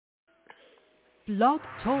Blog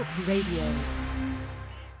Talk Radio.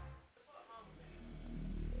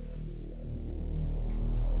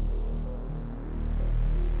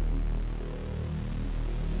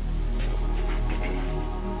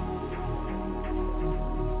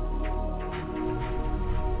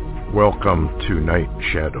 Welcome to Night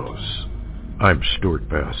Shadows. I'm Stuart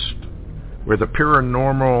Best, where the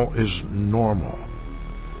paranormal is normal,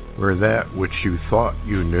 where that which you thought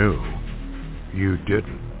you knew, you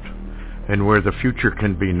didn't, and where the future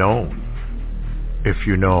can be known if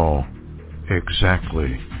you know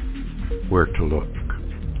exactly where to look.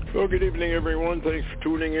 Well, good evening, everyone. Thanks for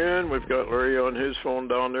tuning in. We've got Larry on his phone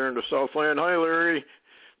down there in the Southland. Hi, Larry.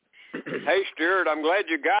 Hey, Stuart, I'm glad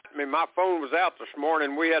you got me. My phone was out this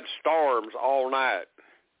morning. We had storms all night.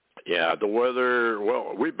 Yeah, the weather,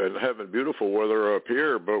 well, we've been having beautiful weather up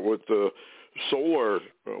here, but with the solar,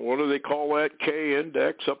 what do they call that,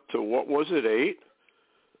 K-index, up to, what was it, 8?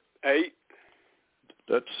 8.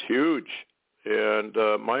 That's huge. And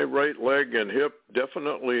my right leg and hip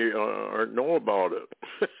definitely know about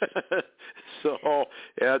it. So,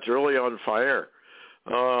 yeah, it's really on fire.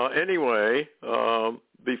 Anyway,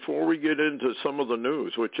 before we get into some of the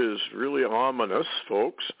news, which is really ominous,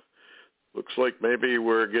 folks, looks like maybe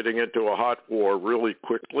we're getting into a hot war really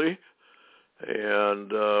quickly.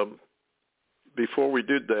 And before we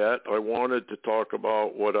did that, I wanted to talk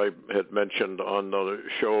about what I had mentioned on the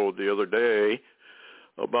show the other day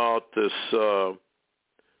about this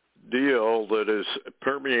deal that is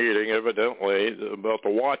permeating, evidently, about the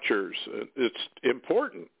Watchers. It's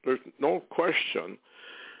important. There's no question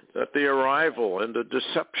that the arrival and the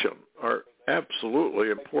deception are absolutely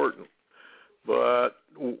important. But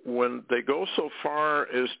when they go so far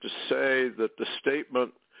as to say that the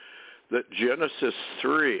statement that Genesis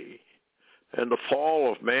 3 and the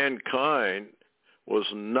fall of mankind was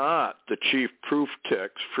not the chief proof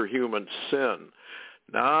text for human sin,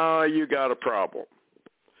 now you got a problem.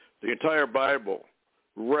 The entire Bible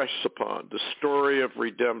rests upon the story of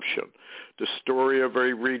redemption, the story of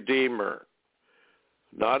a redeemer,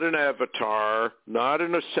 not an avatar, not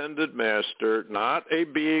an ascended master, not a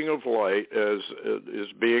being of light as is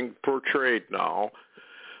being portrayed now,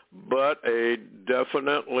 but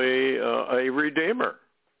definitely a redeemer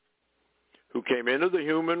who came into the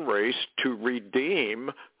human race to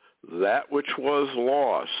redeem that which was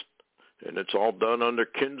lost. And it's all done under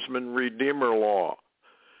kinsman redeemer law.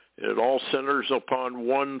 And it all centers upon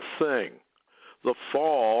one thing, the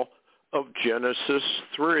fall of Genesis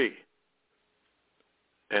 3.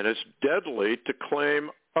 And it's deadly to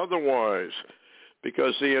claim otherwise,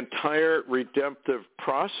 because the entire redemptive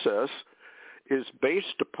process is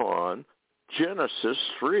based upon Genesis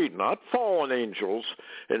 3, not fallen angels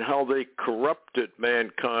and how they corrupted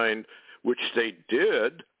mankind, which they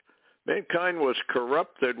did. Mankind was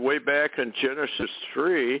corrupted way back in Genesis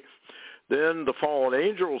 3. Then the fallen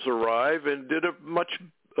angels arrive and did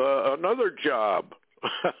another job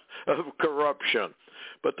of corruption.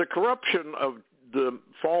 But the corruption of the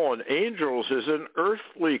fallen angels is an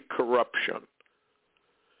earthly corruption.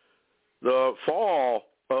 The fall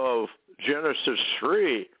of Genesis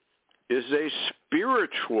 3 is a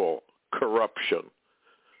spiritual corruption,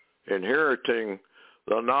 inheriting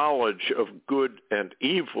the knowledge of good and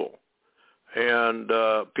evil. And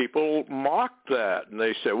people mock that, and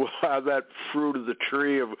they say, well, that fruit of the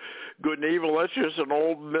tree of good and evil, that's just an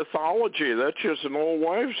old mythology. That's just an old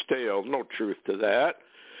wives' tale. No truth to that.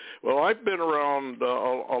 Well, I've been around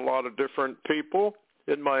a lot of different people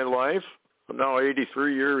in my life. I'm now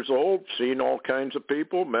 83 years old, seen all kinds of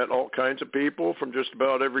people, met all kinds of people from just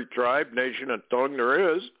about every tribe, nation, and tongue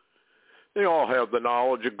there is. They all have the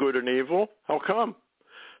knowledge of good and evil. How come?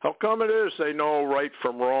 How come it is they know right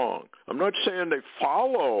from wrong? I'm not saying they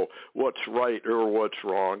follow what's right or what's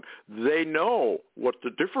wrong. They know what the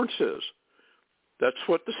difference is. That's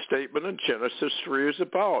what the statement in Genesis 3 is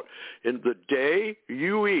about. In the day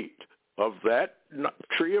you eat of that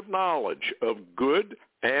tree of knowledge of good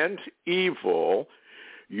and evil,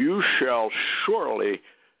 you shall surely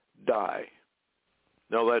die.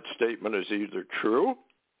 Now that statement is either true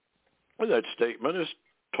or that statement is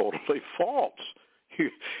totally false.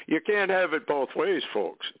 You can't have it both ways,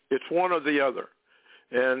 folks. It's one or the other.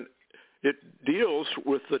 And it deals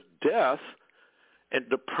with the death and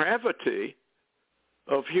depravity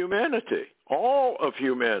of humanity, all of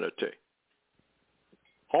humanity.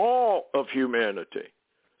 All of humanity.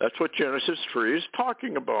 That's what Genesis 3 is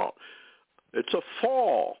talking about. It's a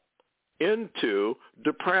fall into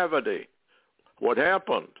depravity. What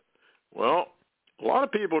happened? Well, a lot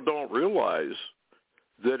of people don't realize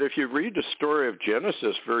that if you read the story of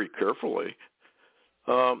Genesis very carefully,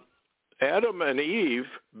 Adam and Eve,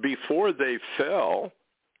 before they fell,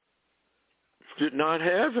 did not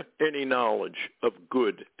have any knowledge of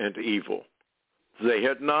good and evil. They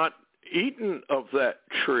had not eaten of that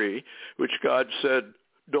tree, which God said,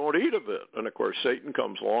 don't eat of it. And, of course, Satan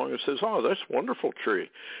comes along and says, oh, that's a wonderful tree.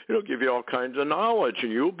 It'll give you all kinds of knowledge,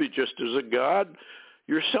 and you'll be just as a God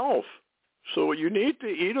yourself. So you need to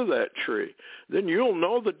eat of that tree. Then you'll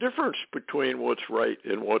know the difference between what's right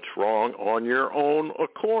and what's wrong on your own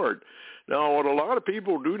accord. Now, what a lot of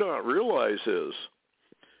people do not realize is,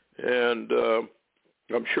 and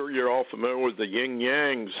I'm sure you're all familiar with the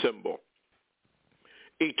yin-yang symbol,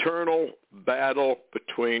 eternal battle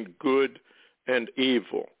between good and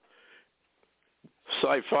evil.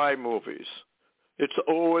 Sci-fi movies, it's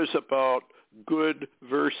always about good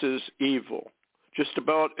versus evil. Just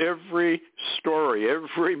about every story,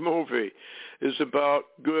 every movie is about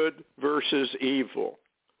good versus evil.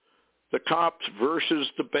 The cops versus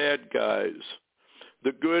the bad guys.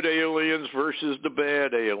 The good aliens versus the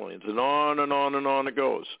bad aliens, and on and on and on it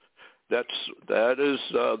goes. That is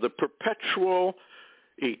the perpetual,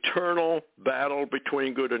 eternal battle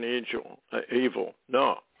between good and evil.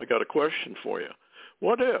 Now, I got a question for you.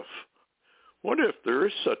 What if there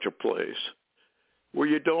is such a place where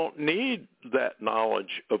you don't need that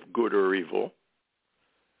knowledge of good or evil,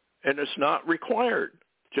 and it's not required,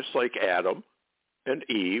 just like Adam and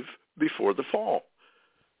Eve before the fall?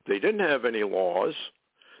 They didn't have any laws.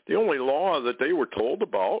 The only law that they were told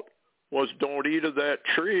about was don't eat of that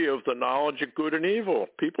tree of the knowledge of good and evil.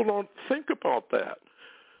 People don't think about that.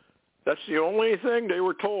 That's the only thing they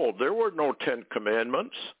were told. There were no 10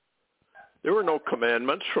 commandments. There were no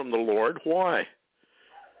commandments from the Lord. Why?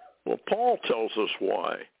 Well, Paul tells us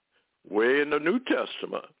why, way in the New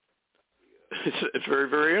Testament. It's very,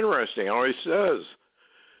 very interesting how he says,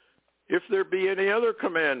 if there be any other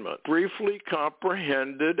commandment, briefly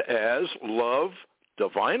comprehended as love,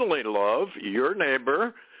 divinely love your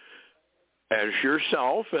neighbor as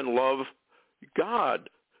yourself, and love God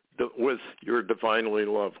with your divinely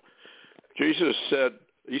love. Jesus said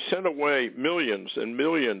he sent away millions and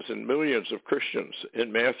millions and millions of Christians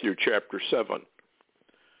in Matthew chapter 7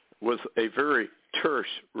 with a very terse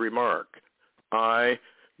remark. I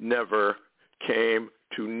never came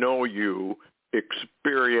to know you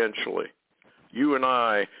experientially. You and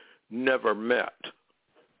I never met.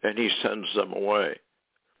 And he sends them away.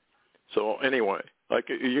 So anyway,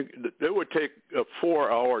 it would take a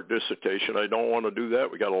 4-hour dissertation. I don't want to do that.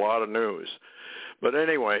 We got a lot of news. But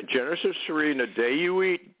anyway, Genesis 3, in the day you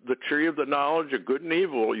eat the tree of the knowledge of good and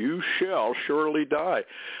evil, you shall surely die.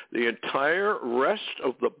 The entire rest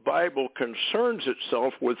of the Bible concerns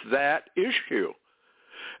itself with that issue.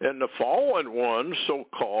 And the fallen one,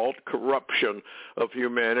 so-called corruption of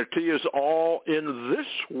humanity, is all in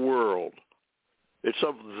this world. It's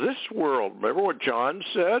of this world. Remember what John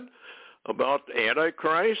said about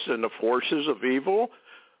Antichrist and the forces of evil?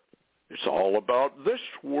 It's all about this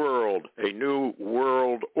world, a new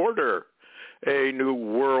world order, a new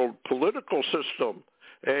world political system,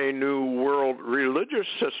 a new world religious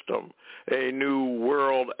system, a new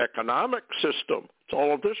world economic system. It's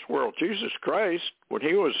all of this world. Jesus Christ, when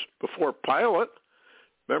he was before Pilate,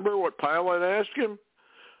 remember what Pilate asked him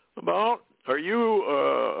about? Are you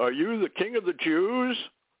the king of the Jews?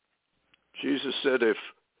 Jesus said,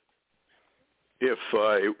 if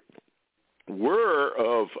I were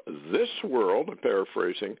of this world, I'm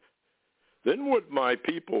paraphrasing, then would my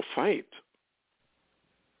people fight.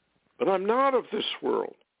 But I'm not of this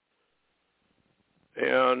world.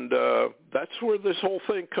 And that's where this whole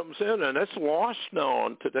thing comes in, and it's lost now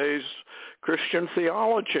in today's Christian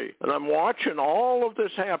theology. And I'm watching all of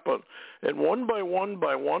this happen, and one by one,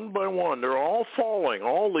 they're all falling.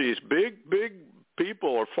 All these big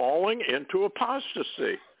people are falling into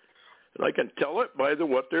apostasy. And I can tell it by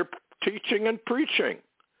what they're teaching and preaching.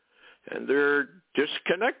 And they're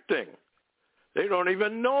disconnecting. They don't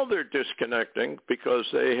even know they're disconnecting because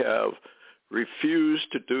they have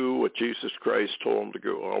refused to do what Jesus Christ told them to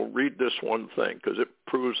do. I'll read this one thing because it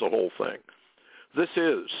proves the whole thing. This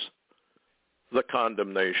is the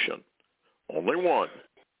condemnation. Only one.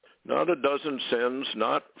 Not a dozen sins,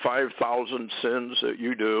 not 5,000 sins that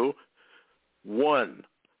you do. One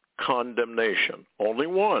condemnation. Only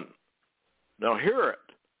one. Now hear it.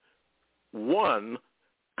 One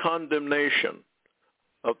condemnation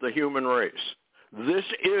of the human race. This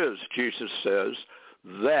is, Jesus says,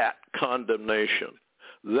 that condemnation,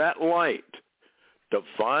 that light,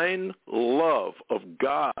 divine love of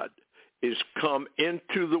God is come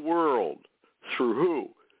into the world through who?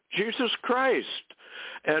 Jesus Christ.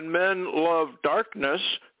 And men love darkness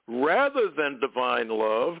rather than divine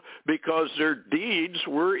love, because their deeds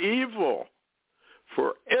were evil.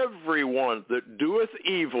 For everyone that doeth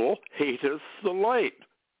evil hateth the light,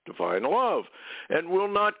 divine love, and will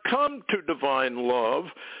not come to divine love,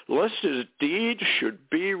 lest his deeds should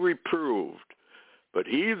be reproved. But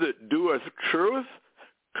he that doeth truth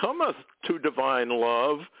cometh to divine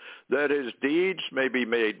love, that his deeds may be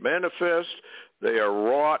made manifest. They are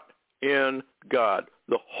wrought in God.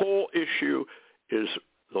 The whole issue is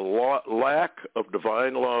the lack of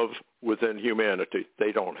divine love within humanity.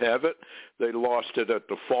 They don't have it. They lost it at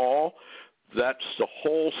the fall. That's the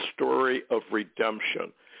whole story of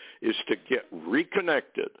redemption, is to get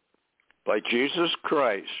reconnected by Jesus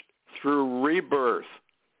Christ through rebirth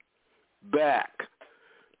back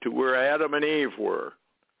to where Adam and Eve were.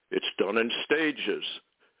 It's done in stages.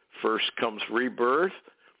 First comes rebirth,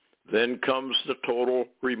 then comes the total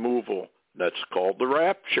removal. That's called the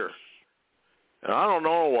rapture. And I don't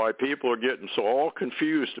know why people are getting so all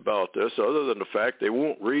confused about this, other than the fact they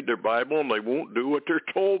won't read their Bible and they won't do what they're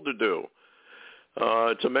told to do.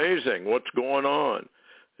 It's amazing what's going on.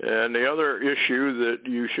 And the other issue that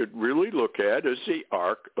you should really look at is the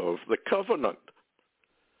Ark of the Covenant.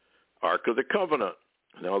 Ark of the Covenant.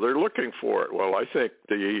 Now, they're looking for it. Well, I think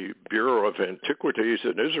the Bureau of Antiquities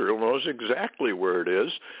in Israel knows exactly where it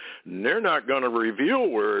is, and they're not going to reveal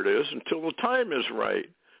where it is until the time is right.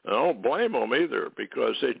 I don't blame them either,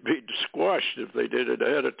 because they'd be squashed if they did it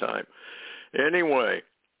ahead of time. Anyway,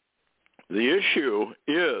 the issue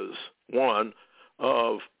is one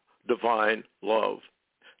of divine love.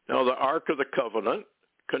 Now, the Ark of the Covenant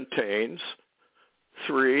contains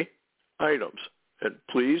 3 items. And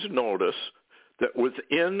please notice that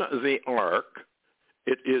within the Ark,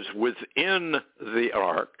 it is within the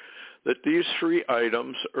Ark that these 3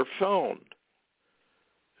 items are found.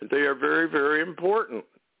 And they are very, very important.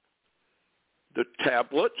 The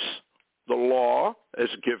tablets, the law as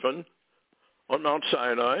given on Mount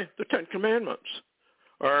Sinai, the 10 Commandments,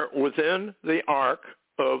 are within the Ark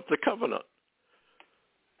of the Covenant.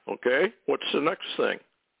 Okay, what's the next thing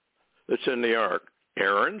that's in the Ark?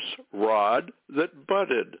 Aaron's rod that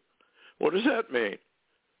budded. What does that mean?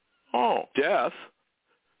 Oh, death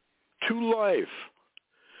to life.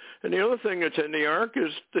 And the other thing that's in the Ark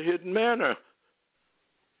is the hidden manna.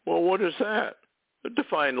 Well, what is that? The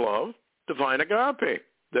divine love, divine agape,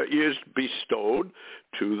 that is bestowed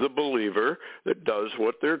to the believer that does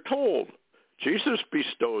what they're told. Jesus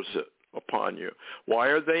bestows it upon you. Why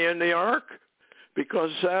are they in the Ark?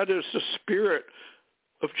 Because that is the Spirit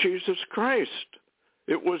of Jesus Christ.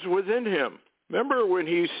 It was within him. Remember when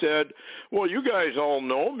he said, well, you guys all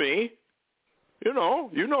know me. You know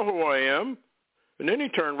who I am. And then he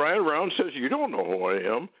turned right around and says, you don't know who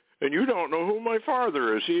I am, and you don't know who my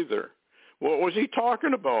Father is either. What was he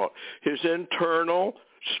talking about? His internal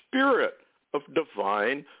spirit of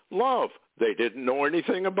divine love. They didn't know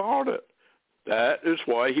anything about it. That is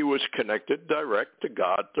why he was connected direct to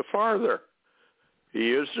God the Father.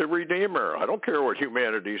 He is the Redeemer. I don't care what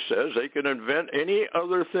humanity says. They can invent any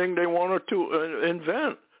other thing they wanted to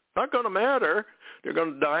invent. Not going to matter. They're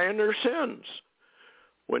going to die in their sins.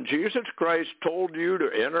 When Jesus Christ told you to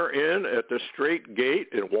enter in at the straight gate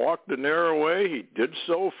and walk the narrow way, he did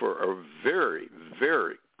so for a very,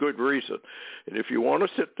 very good reason. And if you want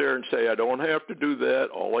to sit there and say, I don't have to do that,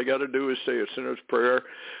 all I got to do is say a sinner's prayer,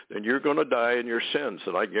 then you're going to die in your sins.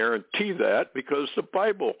 And I guarantee that because the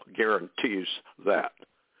Bible guarantees that.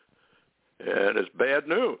 And it's bad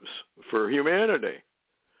news for humanity.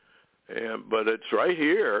 But it's right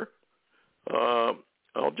here.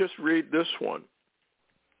 I'll just read this one.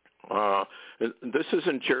 This is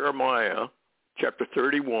in Jeremiah chapter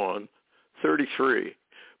 31, 33.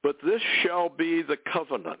 But this shall be the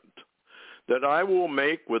covenant that I will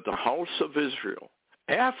make with the house of Israel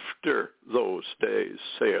after those days,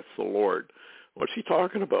 saith the Lord. What's he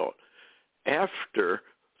talking about? After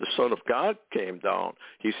the Son of God came down,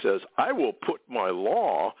 he says, I will put my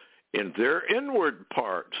law in their inward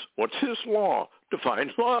parts. What's his law?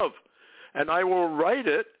 Divine love. And I will write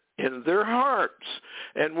it in their hearts,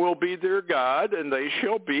 and will be their God, and they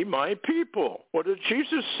shall be my people. What did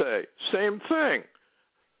Jesus say? Same thing.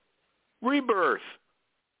 Rebirth.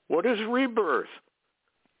 What is rebirth?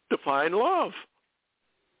 Divine love.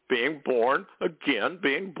 Being born again,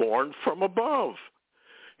 being born from above.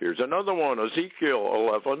 Here's another one,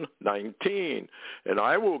 Ezekiel 11:19. And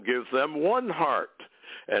I will give them one heart,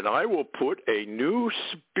 and I will put a new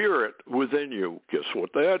spirit within you. Guess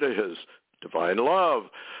what that is? Divine love.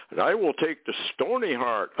 And I will take the stony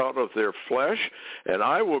heart out of their flesh, and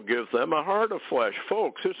I will give them a heart of flesh.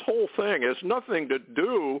 Folks, this whole thing has nothing to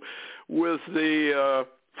do with the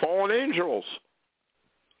fallen angels.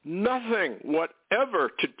 nothing whatever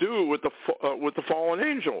to do with the fallen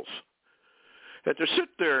angels. And to sit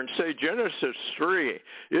there and say Genesis 3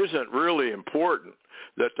 isn't really important,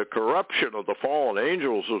 that the corruption of the fallen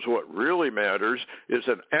angels is what really matters, is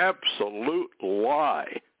an absolute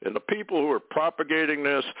lie. And the people who are propagating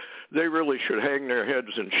this, they really should hang their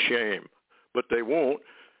heads in shame. But they won't.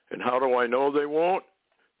 And how do I know they won't?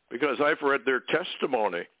 Because I've read their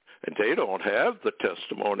testimony. And they don't have the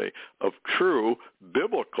testimony of true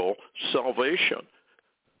biblical salvation.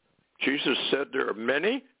 Jesus said there are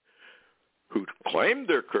many who claim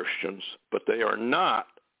they're Christians, but they are not.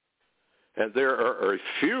 And there are a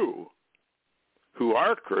few who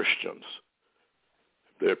are Christians,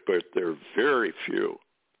 but they're very few.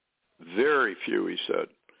 Very few, he said.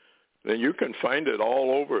 And you can find it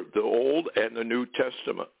all over the Old and the New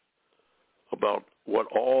Testament about what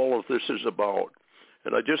all of this is about.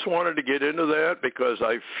 And I just wanted to get into that because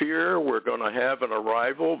I fear we're going to have an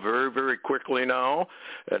arrival very, very quickly now.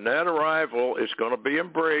 And that arrival is going to be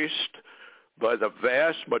embraced by the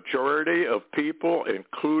vast majority of people,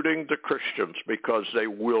 including the Christians, because they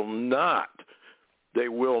will not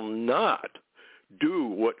do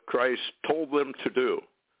what Christ told them to do.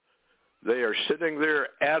 They are sitting there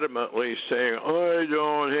adamantly saying, I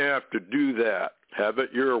don't have to do that. Have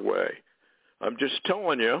it your way. I'm just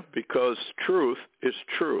telling you because truth is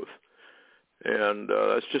truth. And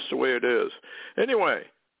that's just the way it is. Anyway,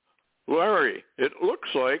 Larry, it looks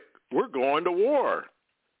like we're going to war.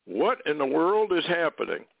 What in the world is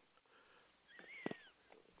happening?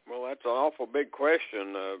 Well, that's an awful big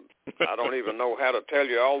question. I don't even know how to tell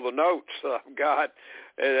you all the notes I've got.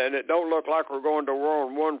 And it don't look like we're going to war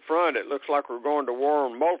on one front. It looks like we're going to war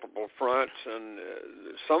on multiple fronts, and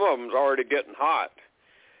some of them's already getting hot.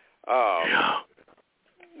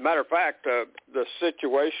 Matter of fact, the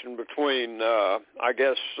situation between, the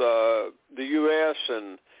U.S.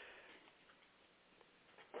 and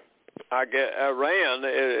Iran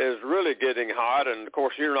is really getting hot, and of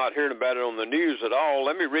course you're not hearing about it on the news at all.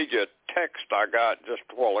 Let me read you a text I got just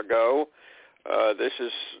a while ago. This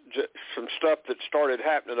is just some stuff that started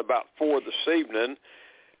happening about 4 this evening.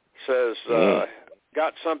 It says,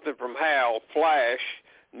 got something from Hal, flash,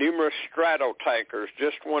 numerous Stratotankers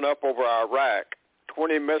just went up over Iraq.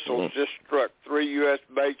 20 missiles just struck 3 U.S.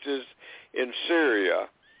 bases in Syria.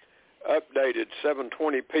 Updated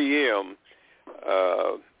 7:20 p.m.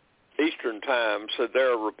 Eastern Time said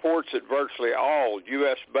there are reports that virtually all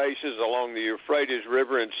U.S. bases along the Euphrates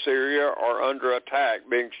River in Syria are under attack,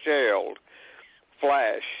 being shelled.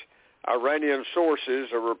 Flash. Iranian sources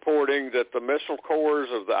are reporting that the missile corps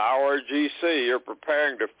of the IRGC are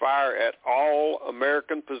preparing to fire at all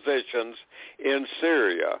American positions in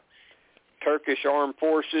Syria. Turkish armed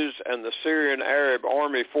forces and the Syrian Arab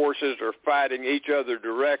army forces are fighting each other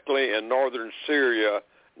directly in northern Syria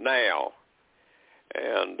now.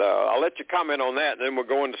 And I'll let you comment on that, and then we'll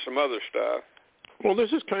go into some other stuff. Well,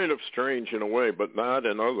 this is kind of strange in a way, but not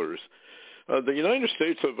in others. The United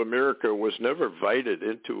States of America was never invited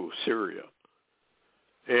into Syria.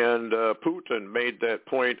 And Putin made that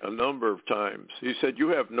point a number of times. He said, you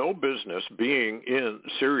have no business being in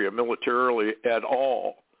Syria militarily at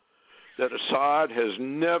all. That Assad has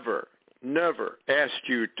never asked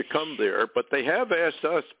you to come there, but they have asked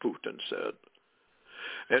us, Putin said.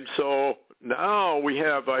 And so now we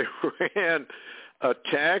have Iran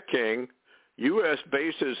attacking U.S.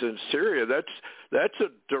 bases in Syria. That's a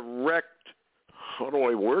direct, how do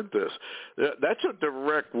I word this? That's a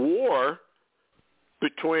direct war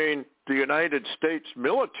between the United States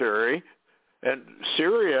military and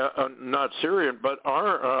Syria, not Syrian, but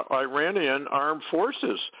our Iranian armed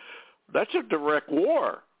forces. That's a direct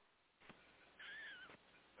war.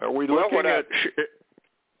 Are we looking at...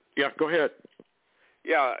 Yeah, go ahead.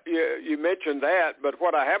 Yeah, you mentioned that, but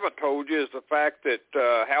what I haven't told you is the fact that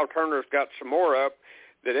Hal Turner's got some more up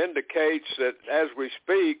that indicates that as we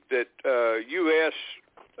speak that U.S.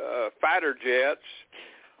 Fighter jets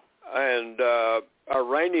and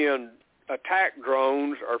Iranian attack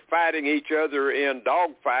drones are fighting each other in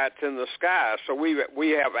dogfights in the sky. So we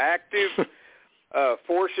have active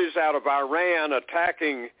forces out of Iran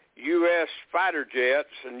attacking U.S. fighter jets,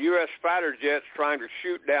 and U.S. fighter jets trying to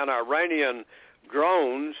shoot down Iranian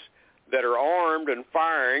drones that are armed and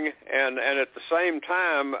firing, and at the same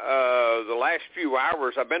time, the last few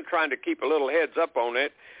hours, I've been trying to keep a little heads up on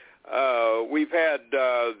it. We've had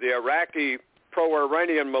the Iraqi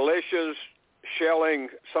pro-Iranian militias shelling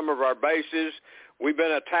some of our bases. We've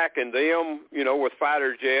been attacking them, with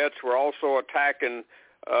fighter jets. We're also attacking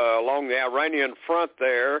along the Iranian front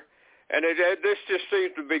there. And this just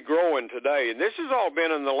seems to be growing today. And this has all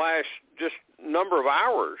been in the last just number of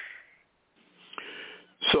hours.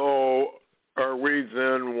 So are we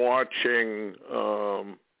then watching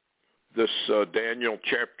this Daniel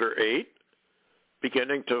chapter 8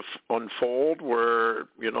 beginning to unfold where,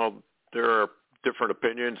 there are different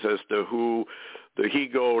opinions as to who the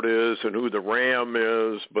he-goat is and who the ram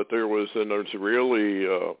is, but there was an Israeli,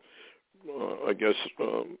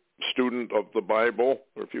 student of the Bible,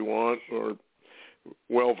 if you want, or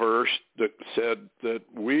well-versed, that said that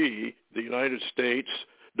the United States,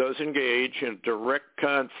 does engage in direct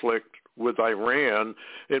conflict with Iran,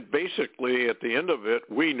 and basically at the end of it,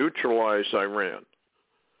 we neutralize Iran.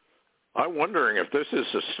 I'm wondering if this is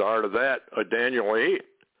the start of that, Daniel 8,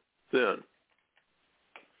 then.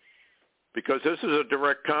 Because this is a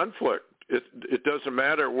direct conflict. It doesn't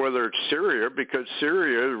matter whether it's Syria, because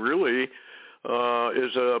Syria really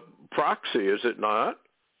is a proxy, is it not,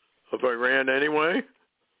 of Iran anyway?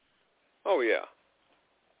 Oh, yeah.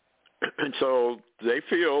 And so they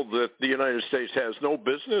feel that the United States has no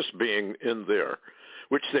business being in there,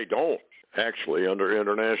 which they don't, actually, under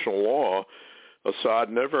international law. Assad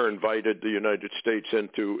never invited the United States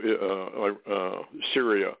into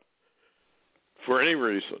Syria for any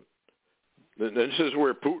reason. And this is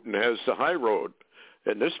where Putin has the high road.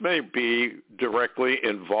 And this may be directly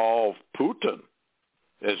involve Putin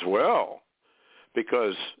as well,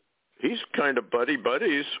 because he's kind of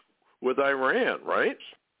buddies with Iran, right?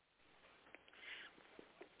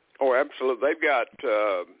 Oh, absolutely. They've got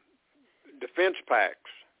defense pacts.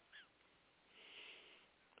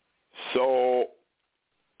 So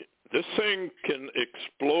this thing can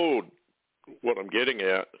explode, what I'm getting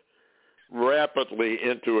at, rapidly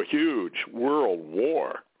into a huge world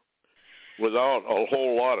war without a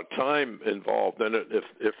whole lot of time involved in it,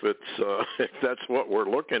 if that's what we're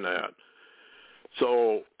looking at.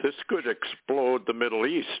 So this could explode the Middle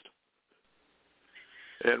East.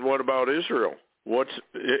 And what about Israel?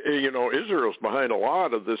 Israel's behind a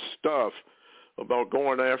lot of this stuff about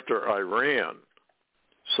going after Iran.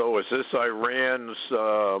 So is this Iran's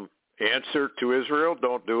answer to Israel?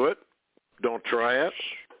 Don't do it. Don't try it.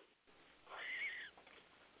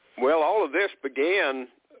 Well, all of this began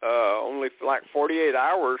only like 48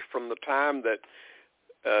 hours from the time that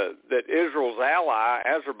Israel's ally,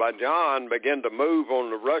 Azerbaijan, began to move on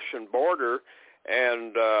the Russian border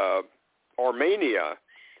and Armenia.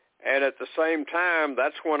 And at the same time,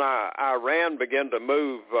 that's when Iran began to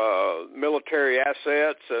move military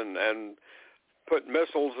assets and put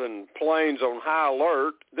missiles and planes on high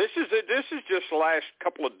alert. This is just the last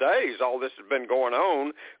couple of days. All this has been going on.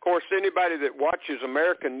 Of course, anybody that watches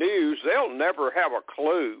American news, they'll never have a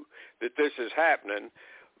clue that this is happening.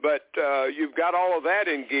 But you've got all of that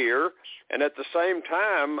in gear, and at the same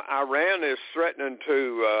time, Iran is threatening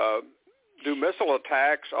to do missile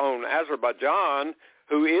attacks on Azerbaijan,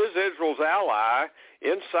 who is Israel's ally.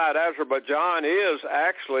 Inside Azerbaijan is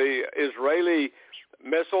actually Israeli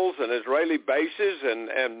missiles and Israeli bases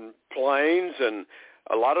and planes and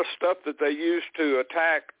a lot of stuff that they used to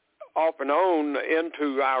attack off and on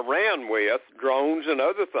into Iran with, drones and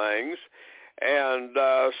other things. And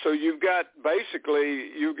so you've got basically,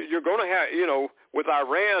 you're going to have, with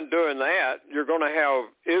Iran doing that, you're going to have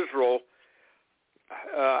Israel,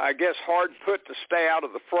 I guess, hard put to stay out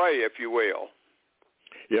of the fray, if you will.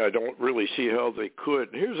 Yeah, I don't really see how they could.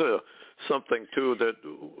 Here's something, too, that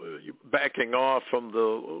backing off from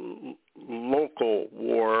the local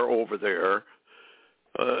war over there,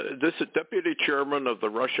 this is Deputy Chairman of the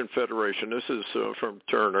Russian Federation. This is from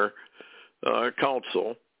Turner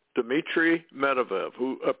Council, Dmitry Medvedev,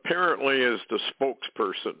 who apparently is the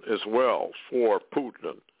spokesperson as well for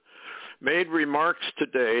Putin, made remarks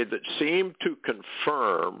today that seem to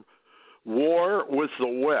confirm war with the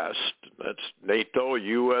West, that's NATO,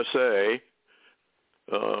 USA,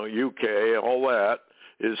 UK, all that,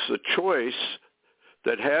 is the choice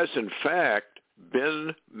that has in fact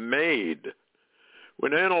been made.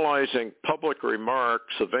 When analyzing public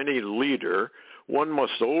remarks of any leader, one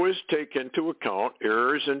must always take into account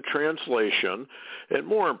errors in translation and,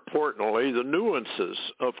 more importantly, the nuances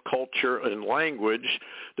of culture and language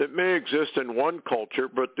that may exist in one culture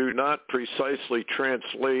but do not precisely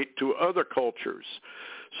translate to other cultures.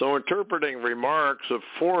 So interpreting remarks of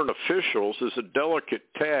foreign officials is a delicate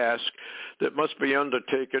task that must be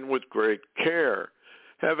undertaken with great care.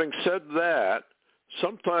 Having said that,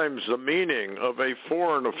 sometimes the meaning of a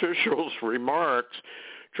foreign official's remarks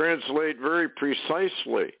translate very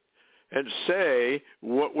precisely and say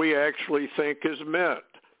what we actually think is meant.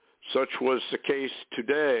 Such was the case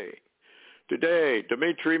today. Today,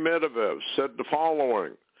 Dmitry Medvedev said the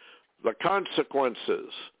following: the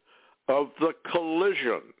consequences of the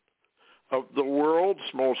collision of the world's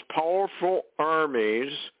most powerful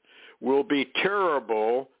armies will be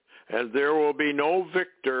terrible, and there will be no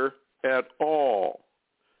victor at all.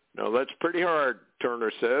 Now, that's pretty hard,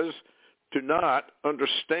 Turner says, to not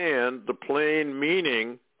understand the plain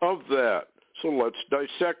meaning of that. So let's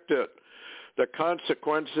dissect it. The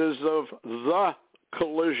consequences of the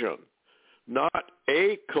collision, not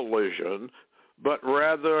a collision, but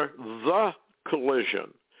rather the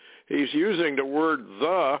collision. He's using the word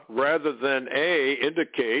the rather than a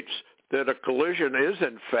indicates that a collision is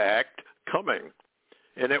in fact coming,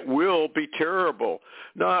 and it will be terrible.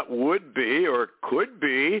 Not would be or could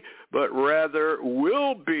be, but rather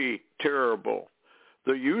will be terrible.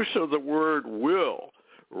 The use of the word will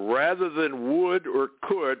rather than would or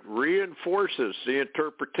could reinforces the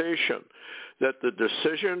interpretation that the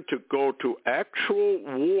decision to go to actual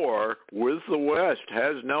war with the West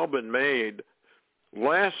has now been made.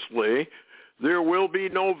 Lastly, there will be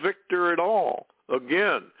no victor at all.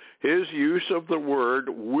 Again, his use of the word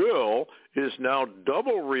will is now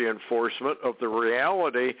double reinforcement of the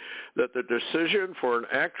reality that the decision for an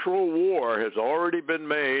actual war has already been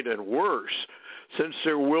made, and worse, since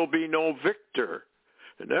there will be no victor.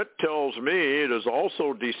 And that tells me it is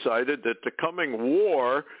also decided that the coming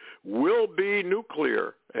war will be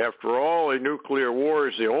nuclear. After all, a nuclear war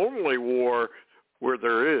is the only war where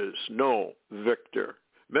there is no victor.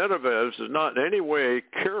 Medvedev is not in any way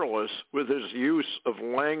careless with his use of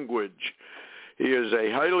language. He is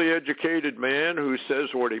a highly educated man who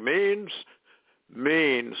says what he means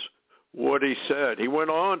what he said. He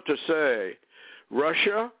went on to say,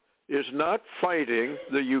 Russia is not fighting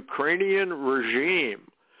the Ukrainian regime,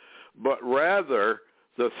 but rather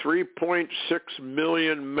the 3.6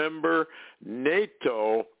 million member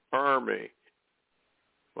NATO army.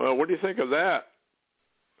 Well, what do you think of that?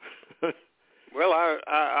 Well,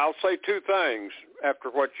 I'll say two things after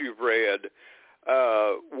what you've read.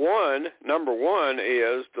 Number one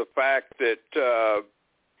is the fact that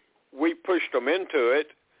we pushed them into it,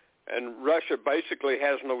 and Russia basically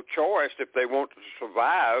has no choice if they want to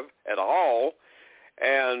survive at all.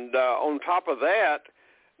 And on top of that,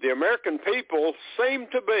 the American people seem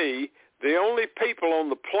to be the only people on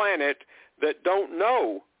the planet that don't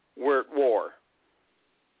know we're at war.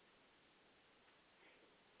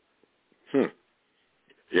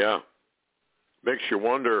 Yeah. Makes you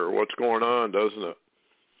wonder what's going on, doesn't it?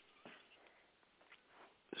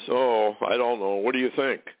 So, I don't know. What do you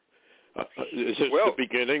think? Is this the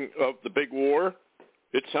beginning of the big war?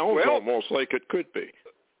 It sounds almost like it could be.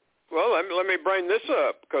 Well, let me bring this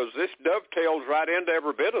up, because this dovetails right into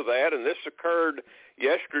every bit of that, and this occurred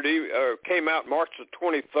yesterday, came out March the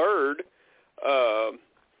 23rd.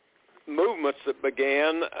 Movements that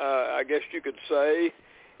began, I guess you could say,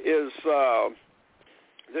 is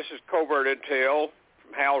this is covert intel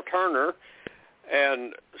from Hal Turner,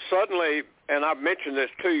 and suddenly, and I've mentioned this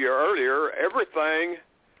to you earlier, everything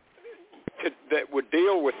that would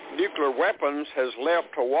deal with nuclear weapons has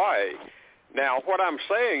left Hawaii. Now, what I'm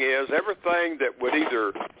saying is everything that would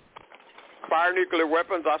either fire nuclear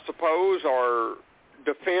weapons, I suppose, or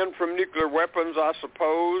defend from nuclear weapons, I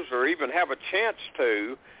suppose, or even have a chance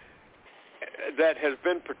to, that has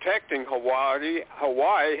been protecting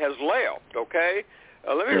Hawaii has left, okay?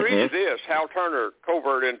 Let me read you this. Hal Turner,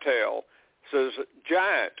 Covert Intel, says,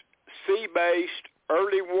 giant sea-based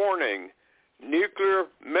early warning nuclear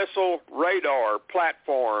missile radar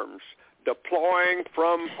platforms deploying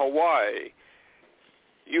from Hawaii.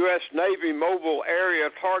 U.S. Navy Mobile Area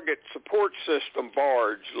Target Support System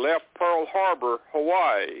barge left Pearl Harbor,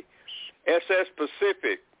 Hawaii. SS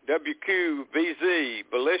Pacific WQVZ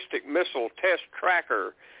Ballistic Missile Test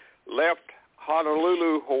Tracker left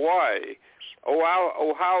Honolulu, Hawaii.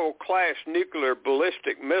 Ohio-class nuclear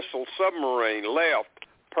ballistic missile submarine left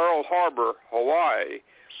Pearl Harbor, Hawaii.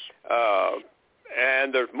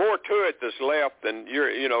 And there's more to it that's left than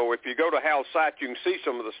if you go to Hal's site, you can see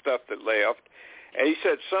some of the stuff that left. And he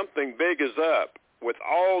said something big is up. With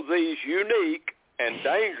all these unique and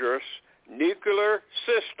dangerous nuclear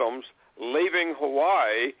systems leaving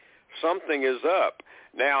Hawaii, something is up.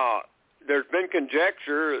 Now, there's been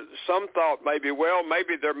conjecture. Some thought maybe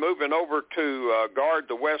they're moving over to guard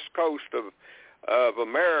the west coast of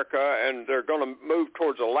America, and they're going to move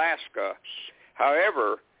towards Alaska.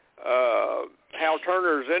 However, Hal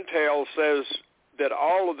Turner's intel says that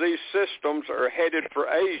all of these systems are headed for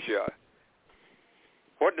Asia.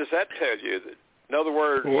 What does that tell you? In other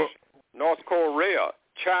words, North Korea,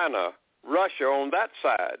 China, Russia on that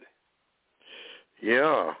side.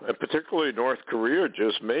 Yeah, and particularly North Korea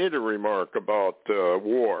just made a remark about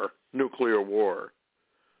nuclear war.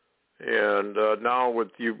 And now with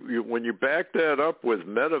you when you back that up with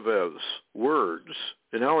Medvedev's words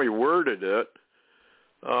and how he worded it,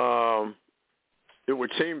 it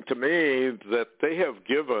would seem to me that they have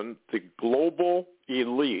given the global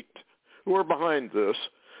elite who are behind this,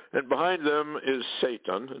 and behind them is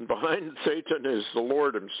Satan, and behind Satan is the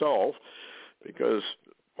Lord himself, because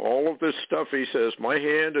all of this stuff, he says, my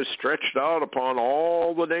hand is stretched out upon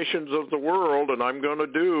all the nations of the world, and I'm going to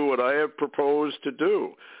do what I have proposed to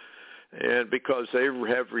do. And because they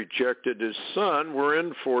have rejected his son, we're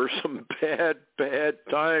in for some bad, bad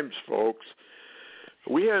times, folks.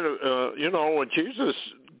 We had, when Jesus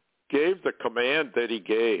gave the command that he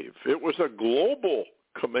gave, it was a global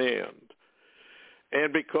command.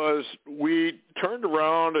 And because we turned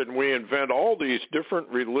around and we invent all these different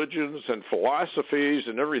religions and philosophies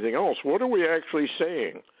and everything else, what are we actually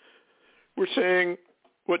saying? We're saying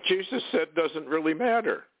what Jesus said doesn't really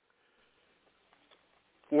matter.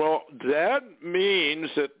 Well, that means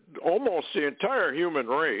that almost the entire human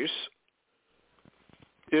race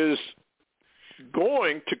is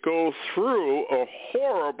going to go through a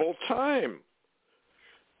horrible time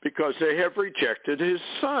because they have rejected his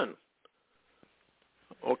son.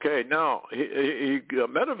 Okay, now,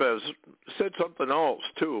 Medevez said something else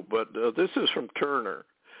too, but this is from Turner.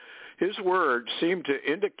 His words seem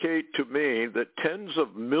to indicate to me that tens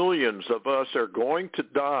of millions of us are going to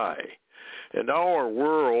die, and our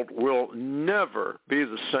world will never be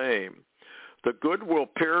the same. The good will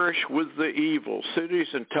perish with the evil.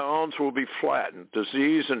 Cities and towns will be flattened.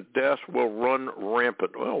 Disease and death will run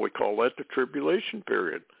rampant. Well, we call that the tribulation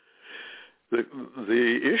period.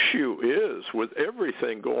 The issue is with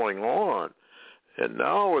everything going on, and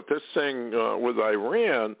now with this thing with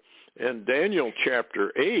Iran, and Daniel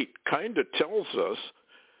chapter 8 kind of tells us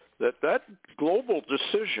that global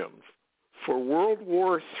decision for World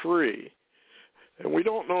War III, and we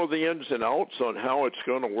don't know the ins and outs on how it's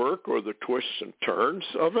going to work or the twists and turns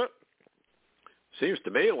of it. Seems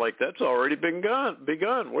to me like that's already begun.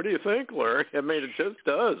 What do you think, Larry? I mean, it just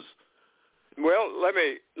does. Well, let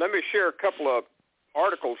me share a couple of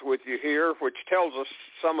articles with you here, which tells us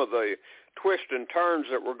some of the twists and turns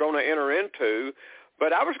that we're going to enter into.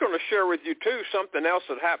 But I was going to share with you too something else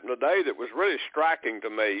that happened today that was really striking to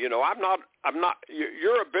me. I'm not.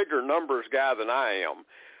 You're a bigger numbers guy than I am,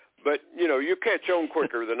 but you catch on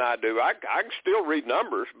quicker than I do. I can still read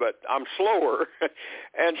numbers, but I'm slower.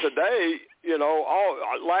 And today,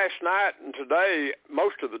 last night and today,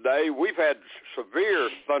 most of the day, we've had severe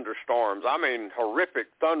thunderstorms. I mean, horrific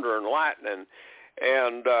thunder and lightning.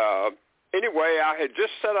 And anyway, I had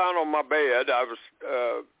just sat down on my bed. I was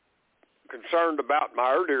concerned about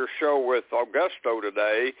my earlier show with Augusto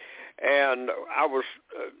today, and I was,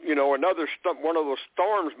 one of those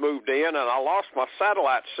storms moved in, and I lost my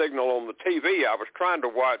satellite signal on the TV. I was trying to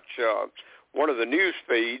watch one of the news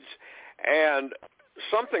feeds, and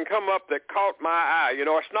something come up that caught my eye.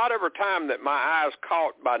 It's not every time that my eye's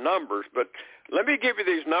caught by numbers, but let me give you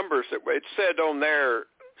these numbers that it said on their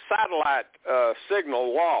satellite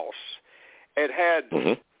signal loss. It had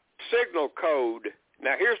signal code.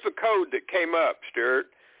 Now, here's the code that came up, Stuart,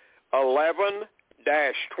 11-22-11.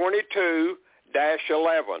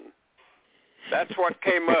 That's what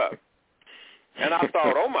came up. And I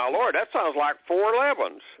thought, oh, my Lord, that sounds like 4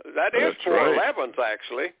 11s. That is 4 11s,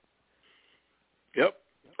 actually. Yep.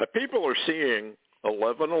 People are seeing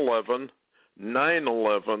 11-11,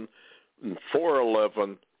 9-11, and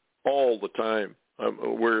 4-11 all the time.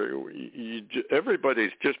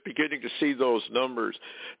 Everybody's just beginning to see those numbers.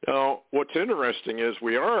 Now, what's interesting is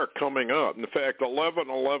we are coming up. In fact,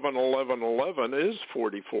 11-11-11-11 is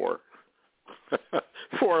 44.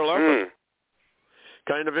 4-11.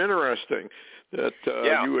 Kind of interesting that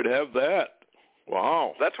you would have that.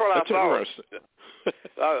 Wow. That's what I thought. Interesting.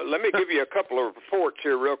 Let me give you a couple of reports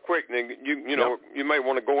here real quick, and you may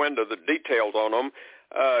want to go into the details on them.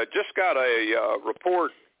 Just got a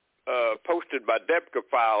report posted by Debka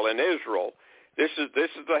File in Israel. This is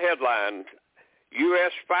the headline: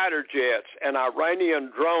 U.S. fighter jets and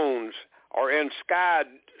Iranian drones are in sky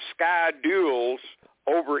duels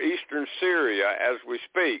over eastern Syria as we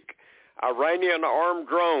speak. Iranian armed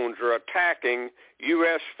drones are attacking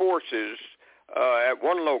U.S. forces at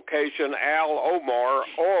one location, Al Omar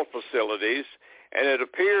oil facilities, and it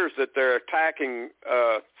appears that they're attacking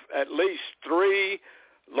at least 3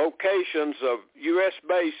 locations of U.S.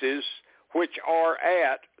 bases, which are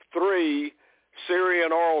at 3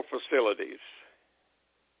 Syrian oil facilities.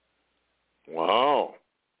 Wow.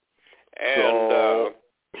 And,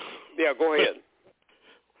 go ahead.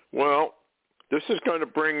 Well, this is going to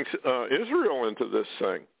bring Israel into this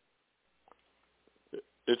thing.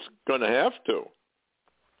 It's going to have to.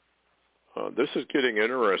 This is getting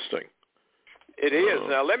interesting. It is.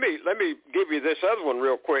 Now let me give you this other one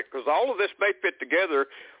real quick, because all of this may fit together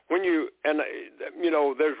when you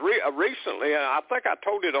there's recently, and I think I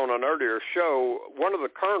told it on an earlier show, one of the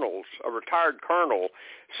colonels, a retired colonel,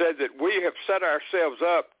 said that we have set ourselves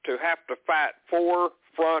up to have to fight 4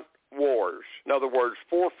 front wars. In other words,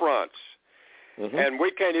 4 fronts. Mm-hmm. And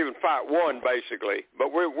we can't even fight one, basically.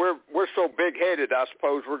 But we're so big-headed, I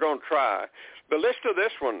suppose, we're going to try. But listen to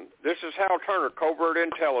this one. This is Hal Turner, Covert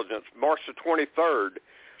Intelligence, March the 23rd.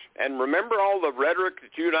 And remember all the rhetoric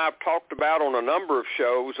that you and I have talked about on a number of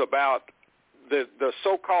shows about the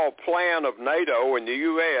so-called plan of NATO and the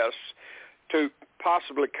U.S. to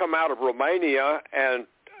possibly come out of Romania and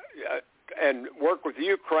work with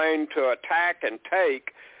Ukraine to attack and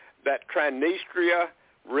take that Transnistria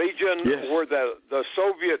region, yes, where the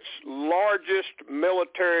Soviets' largest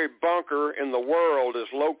military bunker in the world is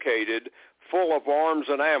located, full of arms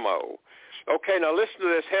and ammo. Okay, now listen to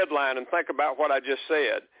this headline and think about what I just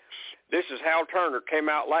said. This is Hal Turner, came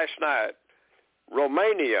out last night.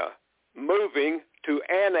 Romania moving to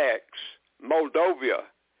annex Moldova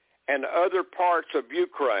and other parts of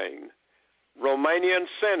Ukraine. Romanian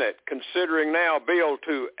Senate considering now bill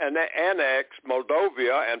to annex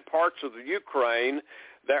Moldova and parts of the Ukraine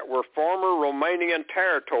that were former Romanian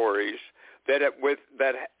territories that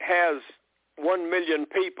has 1 million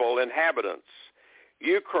people, inhabitants.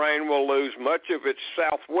 Ukraine will lose much of its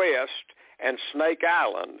southwest and Snake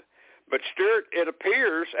Island. But Stuart, it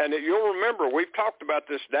appears, and you'll remember, we've talked about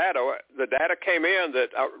this data. The data came in that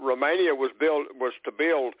Romania was to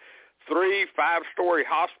build 3 5-story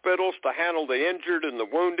hospitals to handle the injured and the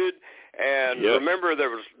wounded. And yep, remember, there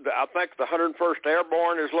was, I think, the 101st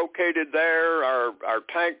Airborne is located there. Our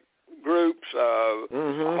tank groups, a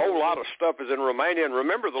whole lot of stuff is in Romania. And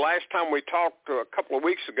remember, the last time we talked a couple of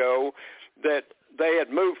weeks ago, that they had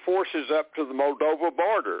moved forces up to the Moldova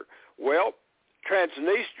border. Well,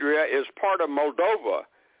 Transnistria is part of Moldova.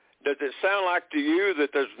 Does it sound like to you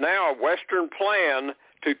that there's now a Western plan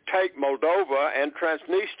to take Moldova and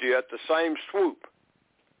Transnistria at the same swoop?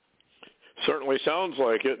 Certainly sounds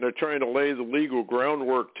like it, and they're trying to lay the legal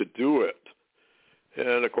groundwork to do it.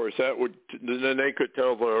 And, of course, then they could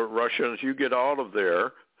tell the Russians, you get out of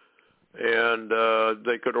there, and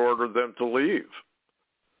they could order them to leave.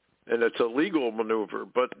 And it's a legal maneuver.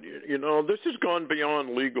 But, this has gone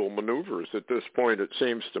beyond legal maneuvers at this point, it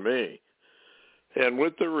seems to me. And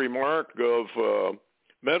with the remark of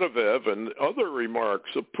Medvedev and other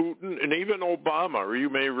remarks of Putin and even Obama, you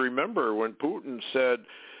may remember when Putin said,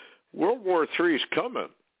 World War III is coming,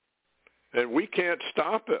 and we can't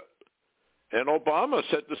stop it. And Obama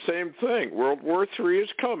said the same thing. World War III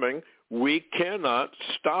is coming. We cannot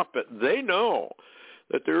stop it. They know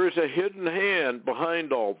that there is a hidden hand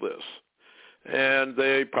behind all this, and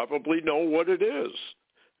they probably know what it is.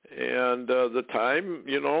 And the time,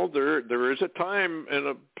 there is a time and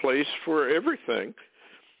a place for everything.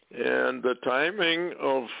 And the timing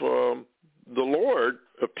of the Lord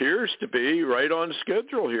appears to be right on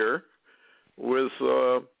schedule here, with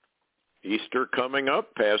Easter coming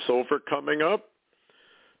up, Passover coming up,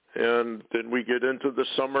 and then we get into the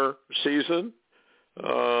summer season.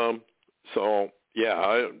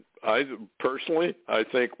 I personally, I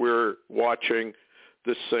think we're watching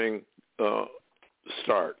this thing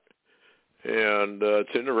start. And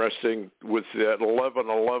it's interesting with that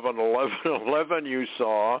 11-11-11-11 you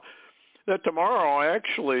saw, that tomorrow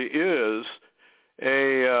actually is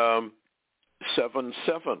a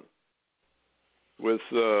 7-7 with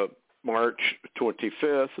March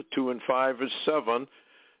 25th. 2 and 5 is 7,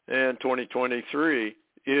 and 2023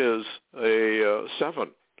 is a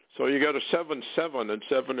 7. So you got a 7-7, and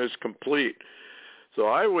 7 is complete. So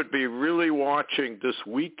I would be really watching this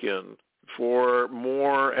weekend for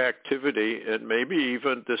more activity, and maybe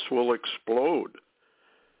even this will explode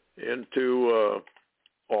into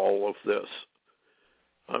all of this.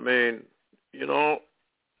 I mean,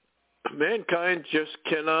 mankind just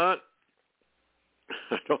cannot,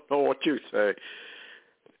 I don't know what you say,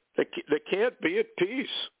 they can't be at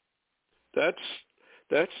peace. That's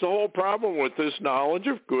the whole problem with this knowledge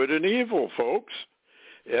of good and evil, folks.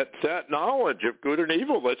 It's that knowledge of good and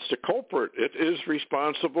evil that's the culprit. It is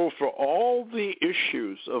responsible for all the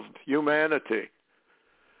issues of humanity.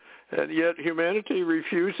 And yet humanity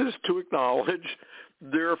refuses to acknowledge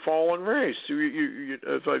their fallen race.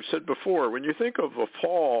 As I've said before, when you think of a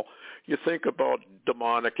fall, you think about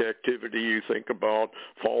demonic activity, you think about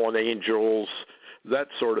fallen angels,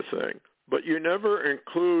 that sort of thing. But you never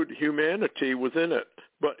include humanity within it.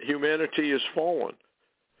 But humanity is fallen.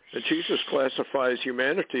 And Jesus classifies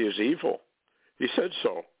humanity as evil. He said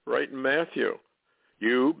so right in Matthew.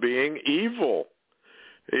 You being evil.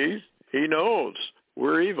 He knows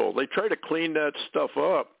we're evil. They try to clean that stuff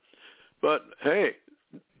up. But, hey,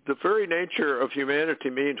 the very nature of humanity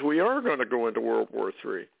means we are going to go into World War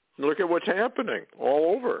III. Look at what's happening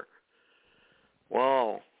all over.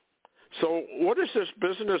 Wow. So what is this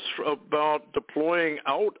business about deploying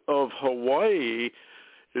out of Hawaii?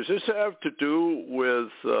 Does this have to do with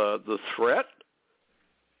the threat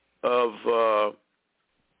of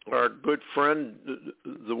our good friend,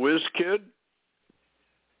 the Whiz Kid,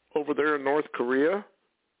 over there in North Korea?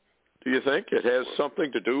 Do you think it has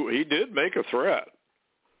something to do? He did make a threat.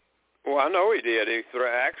 Well, I know he did.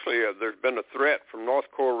 Actually, there's been a threat from North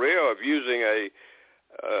Korea of using a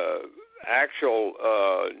actual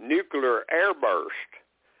nuclear airburst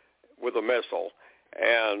with a missile.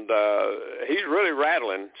 And he's really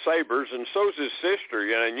rattling sabers, and so's his sister.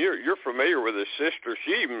 You know, and you're familiar with his sister.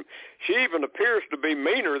 She even appears to be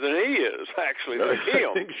meaner than he is, actually, than him.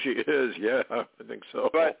 I think she is. Yeah, I think so.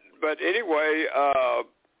 But anyway,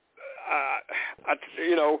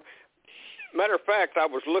 you know, matter of fact, I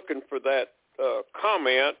was looking for that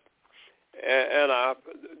comment, and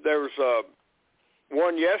there was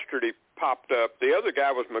one yesterday popped up. The other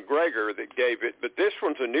guy was McGregor that gave it, but this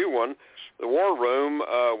one's a new one. The War Room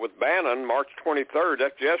with Bannon, March 23rd.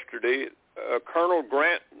 That's yesterday. Colonel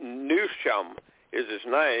Grant Newsham is his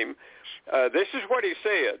name. This is what he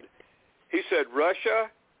said. He said, Russia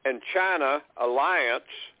and China alliance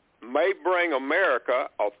may bring America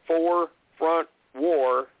a four-front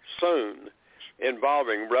war soon,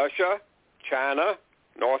 involving Russia, China,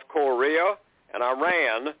 North Korea, and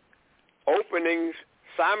Iran, opening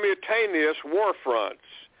simultaneous war fronts,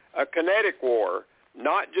 a kinetic war,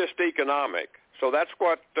 not just economic. So that's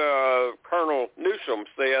what Colonel Newsom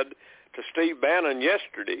said to Steve Bannon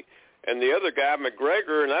yesterday. And the other guy,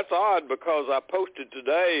 McGregor, and that's odd because I posted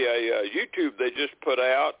today a YouTube they just put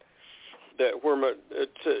out that where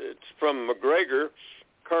it's from McGregor,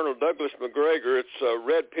 Colonel Douglas McGregor. It's a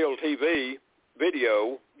Red Pill TV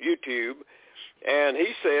video, YouTube, and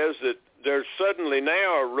he says that there's suddenly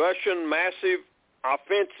now a Russian massive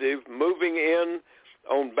offensive moving in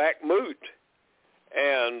on Bakhmut,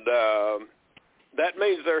 and that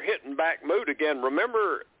means they're hitting Bakhmut again.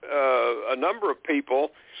 Remember, a number of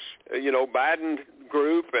people, you know, Biden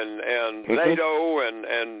group and NATO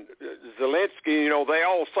and Zelensky, you know, they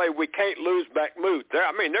all say we can't lose Bakhmut.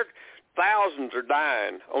 Thousands are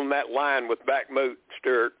dying on that line with Bakhmut,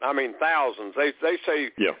 Stuart. I mean, thousands. They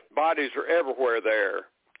say bodies are everywhere there.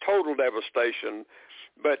 Total devastation.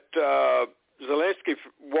 But Zelensky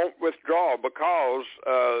won't withdraw because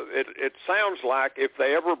it sounds like if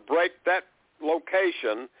they ever break that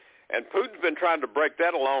location, and Putin's been trying to break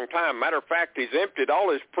that a long time. Matter of fact, he's emptied all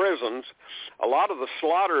his prisons. A lot of the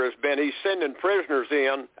slaughter has been he's sending prisoners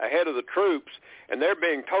in ahead of the troops, and they're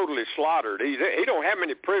being totally slaughtered. He don't have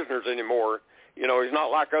many prisoners anymore. You know, he's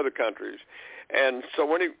not like other countries. And so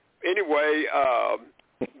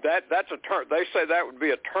that's a turn. They say that would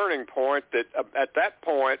be a turning point. That at that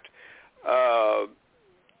point,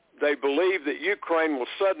 they believe that Ukraine will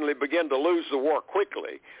suddenly begin to lose the war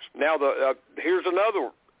quickly. Now, here's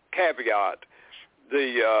another caveat.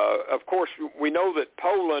 Of course, we know that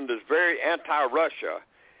Poland is very anti-Russia,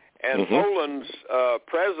 and Poland's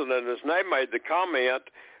president has now made the comment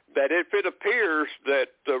that if it appears that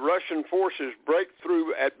the Russian forces break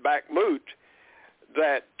through at Bakhmut,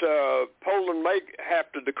 that Poland may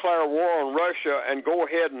have to declare war on Russia and go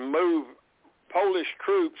ahead and move Polish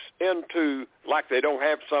troops into, like they don't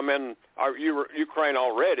have some in Ukraine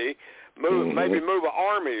already, maybe move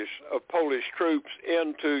armies of Polish troops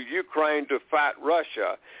into Ukraine to fight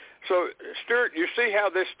Russia. So, Stuart, you see how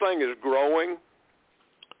this thing is growing?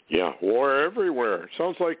 Yeah, war everywhere.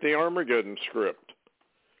 Sounds like the Armageddon script.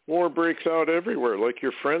 War breaks out everywhere, like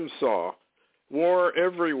your friend saw. War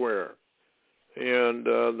everywhere. And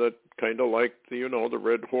that kind of like, the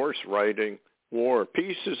Red Horse riding war.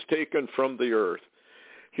 Peace is taken from the earth.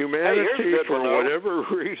 Humanity, for whatever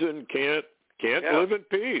reason, can't live in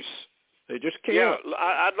peace. They just can't. Yeah,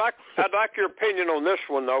 I'd like your opinion on this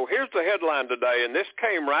one, though. Here's the headline today, and this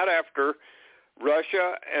came right after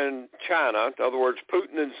Russia and China. In other words,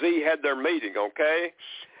 Putin and Xi had their meeting, okay?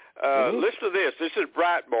 Listen to this. This is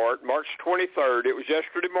Breitbart, March 23rd. It was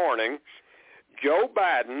yesterday morning. Joe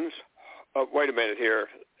Biden's, wait a minute here.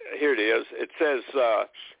 Here it is. It says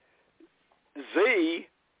Xi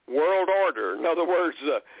world order. In other words,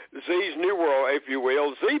 Xi's new world, if you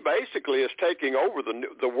will. Xi basically is taking over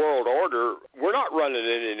the world order. We're not running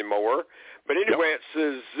it anymore. But anyway, it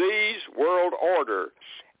says Xi's world order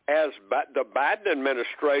as the Biden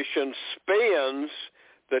administration spins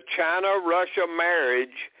the China-Russia marriage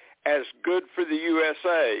as good for the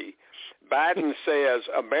USA. Biden says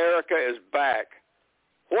America is back.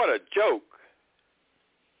 What a joke.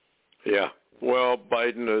 Yeah. Well,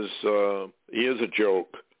 Biden he is a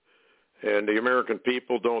joke. And the American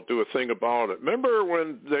people don't do a thing about it. Remember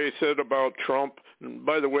when they said about Trump, and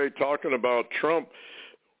by the way, talking about Trump,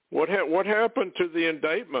 what happened to the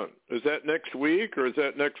indictment? Is that next week, or is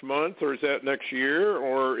that next month, or is that next year,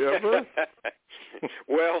 or ever?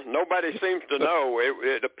 Well, nobody seems to know.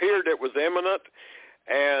 It appeared it was imminent,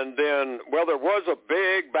 and then, well, there was a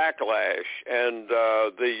big backlash, and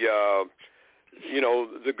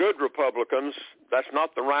the good Republicans, that's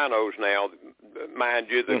not the rhinos now, mind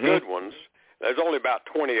you, the good ones. There's only about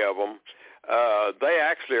 20 of them. They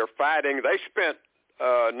actually are fighting. They spent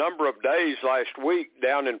a number of days last week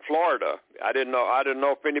down in Florida. I didn't know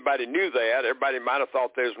if anybody knew that. Everybody might have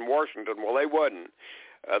thought they was in Washington. Well, they wasn't.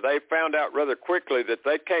 They found out rather quickly that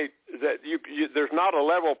they can't. There's not a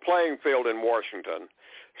level playing field in Washington.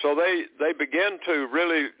 So they began to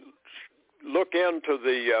really look into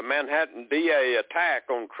the Manhattan DA attack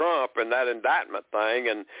on Trump and that indictment thing,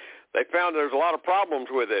 and they found there's a lot of problems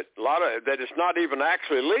with it. That it's not even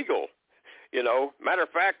actually legal. Matter of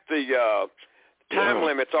fact, the time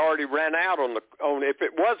limit's already ran out on if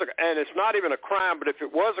it was and it's not even a crime, but if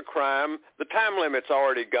it was a crime, the time limit's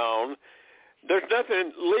already gone. There's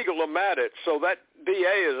nothing legal about it. So that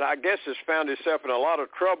DA I guess has found himself in a lot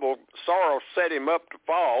of trouble. Soros set him up to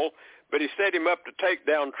fall, but he set him up to take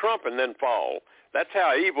down Trump and then fall. That's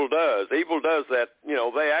how evil does. Evil does that.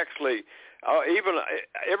 They actually even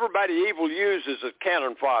everybody evil uses as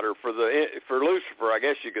cannon fodder for Lucifer, I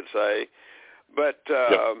guess you could say. But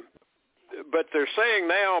but they're saying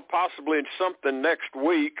now possibly something next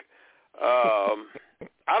week.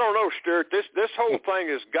 I don't know, Stuart. This whole thing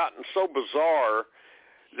has gotten so bizarre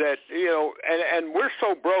that and we're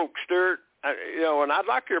so broke, Stuart. And I'd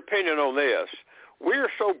like your opinion on this. We are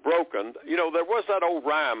so broken. There was that old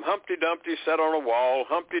rhyme, Humpty Dumpty sat on a wall,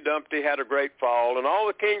 Humpty Dumpty had a great fall, and all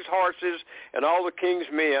the king's horses and all the king's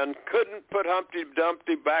men couldn't put Humpty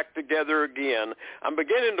Dumpty back together again. I'm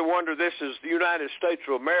beginning to wonder this is the United States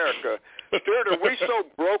of America. Stuart, are we so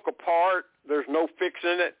broke apart there's no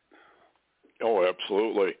fixing it? Oh,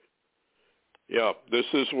 absolutely. Yeah, this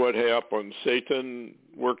is what happens. Satan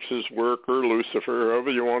works his work, or Lucifer,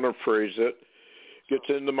 however you want to phrase it, gets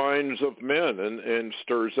in the minds of men and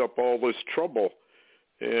stirs up all this trouble.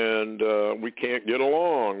 And we can't get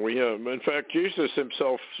along. In fact, Jesus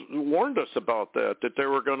himself warned us about that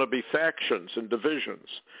there were going to be factions and divisions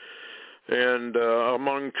and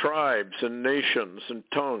among tribes and nations and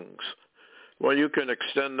tongues. Well, you can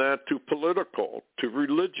extend that to political, to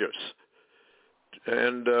religious,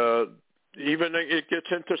 and even it gets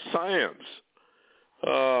into science.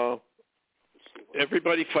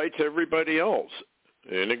 Everybody fights everybody else.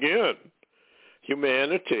 And again,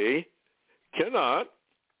 humanity cannot,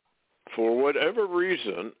 for whatever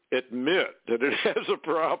reason, admit that it has a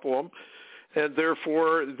problem, and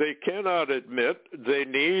therefore they cannot admit they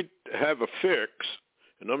need to have a fix.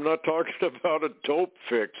 And I'm not talking about a dope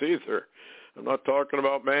fix either. I'm not talking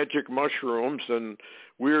about magic mushrooms and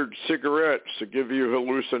weird cigarettes to give you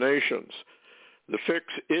hallucinations. The fix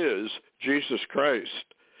is Jesus Christ.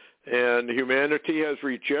 And humanity has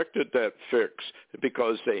rejected that fix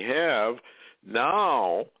because they have.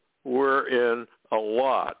 Now we're in a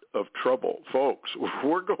lot of trouble. Folks,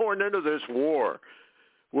 we're going into this war,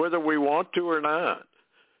 whether we want to or not.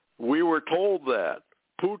 We were told that.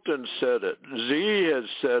 Putin said it. Xi has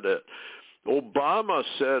said it. Obama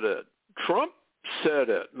said it. Trump said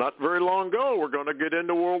it. Not very long ago, we're going to get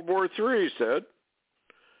into World War III, he said.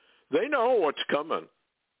 They know what's coming.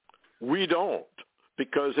 We don't,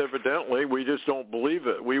 because evidently we just don't believe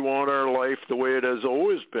it. We want our life the way it has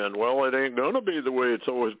always been. Well, it ain't going to be the way it's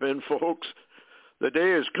always been, folks. The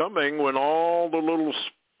day is coming when all the little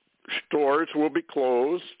stores will be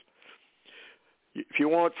closed. If you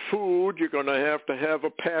want food, you're going to have a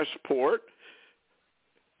passport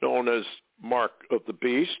known as Mark of the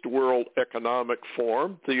Beast, World Economic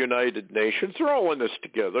Forum, the United Nations. They're all in this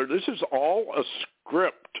together. This is all a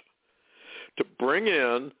script to bring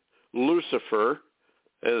in Lucifer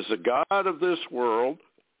as the god of this world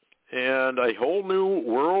and a whole new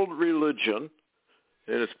world religion,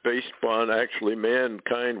 and it's based on actually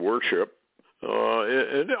mankind worship.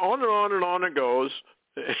 And on it goes.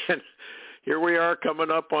 And here we are coming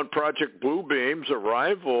up on Project Bluebeam's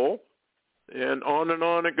arrival, and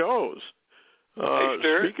on it goes.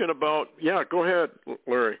 Speaking about, go ahead,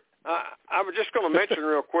 Larry. I was just going to mention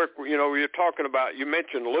real quick, you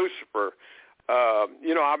mentioned Lucifer.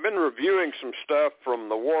 I've been reviewing some stuff from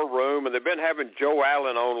the War Room, and they've been having Joe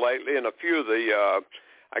Allen on lately, and a few of the,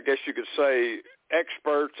 I guess you could say,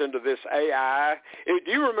 experts into this AI.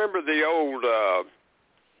 Do you remember the old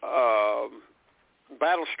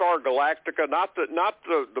Battlestar Galactica? Not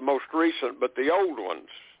the most recent, but the old ones,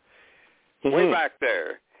 way back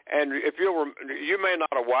there. And if you may not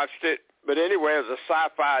have watched it, but anyway, it was a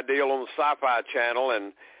sci-fi deal on the Sci-Fi Channel,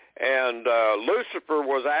 and Lucifer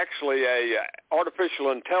was actually a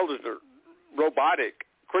artificial intelligence, robotic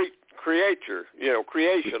creature,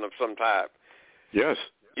 creation of some type. Yes.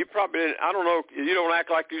 You probably didn't, I don't know, you don't act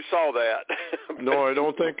like you saw that. No, I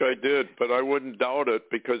don't think I did, but I wouldn't doubt it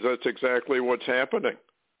because that's exactly what's happening.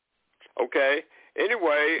 Okay.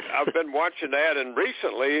 Anyway, I've been watching that, and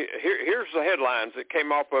recently, here's the headlines that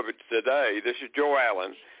came off of it today. This is Joe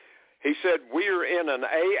Allen. He said, "We're in an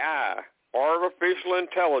AI, artificial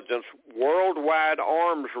intelligence, worldwide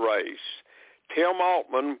arms race. Tim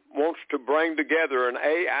Altman wants to bring together an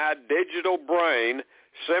AI digital brain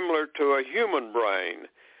similar to a human brain.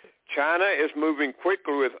 China is moving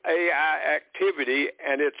quickly with AI activity,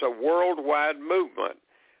 and it's a worldwide movement.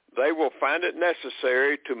 They will find it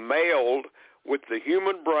necessary to meld with the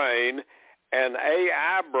human brain and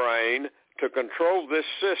AI brain to control this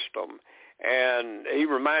system." And he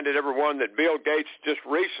reminded everyone that Bill Gates just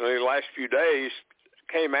recently, the last few days,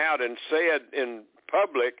 came out and said in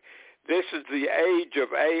public, this is the age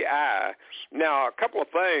of AI. Now, a couple of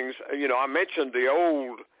things. I mentioned the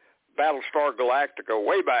old Battlestar Galactica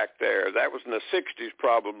way back there. That was in the 60s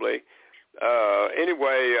probably.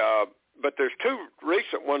 But there's two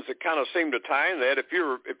recent ones that kind of seem to tie in that. If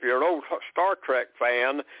you're an old Star Trek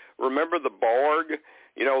fan, remember the Borg?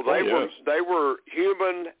 They were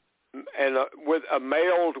human and with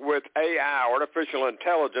melded with AI, artificial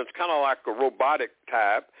intelligence, kind of like a robotic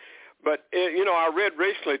type. But I read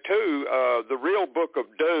recently too the real book of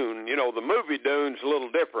Dune. The movie Dune's a little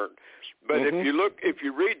different, but if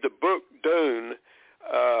you read the book Dune,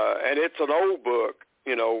 and it's an old book,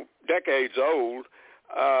 decades old.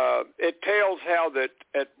 It tells how that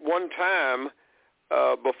at one time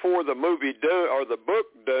before the movie Dune or the book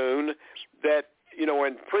Dune, that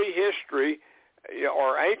in prehistory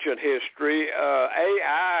or ancient history,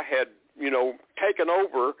 AI had taken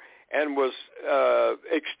over and was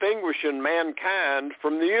extinguishing mankind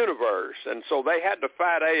from the universe, and so they had to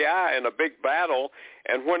fight AI in a big battle.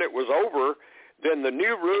 And when it was over, then the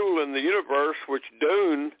new rule in the universe, which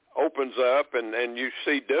Dune opens up, and you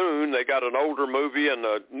see Dune. They got an older movie and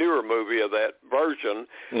a newer movie of that version.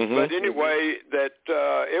 Mm-hmm. But anyway, that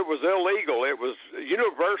it was illegal. It was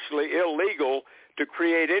universally illegal to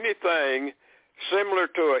create anything similar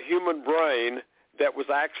to a human brain that was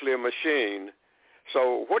actually a machine.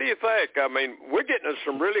 So what do you think? I mean, we're getting into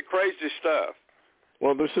some really crazy stuff.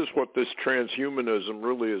 Well, this is what this transhumanism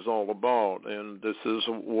really is all about, and this is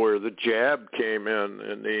where the jab came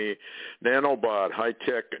in the nanobot,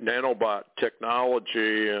 high-tech nanobot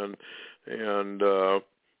technology, and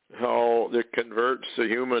how it converts the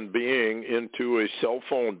human being into a cell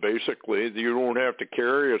phone, basically. You don't have to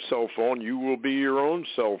carry a cell phone. You will be your own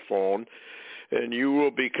cell phone, and you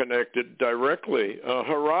will be connected directly.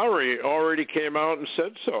 Harari already came out and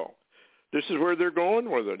said so. This is where they're going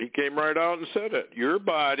with it. He came right out and said it. Your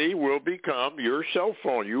body will become your cell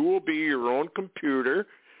phone. You will be your own computer.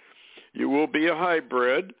 You will be a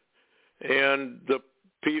hybrid. And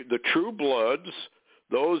the true bloods,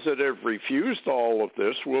 those that have refused all of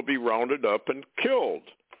this, will be rounded up and killed.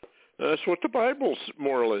 That's what the Bible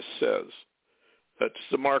more or less says. That's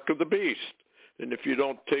the mark of the beast. And if you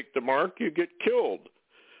don't take the mark, you get killed.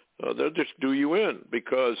 They'll just do you in,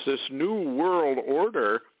 because this new world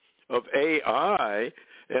order of AI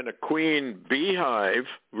and a queen beehive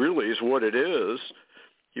really is what it is.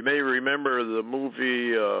 You may remember the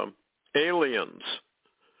movie Aliens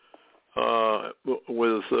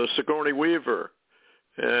with Sigourney Weaver,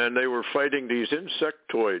 and they were fighting these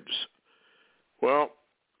insectoids. Well,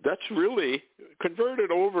 that's really converted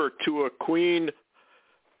over to a queen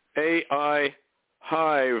AI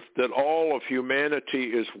hive that all of humanity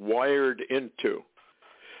is wired into.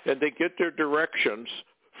 And they get their directions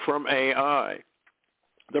from AI.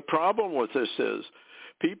 The problem with this is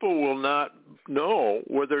people will not know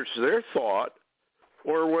whether it's their thought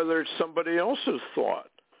or whether it's somebody else's thought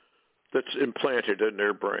that's implanted in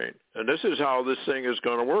their brain. And this is how this thing is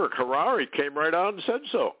going to work. Harari came right out and said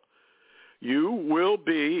so. You will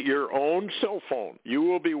be your own cell phone. You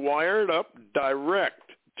will be wired up direct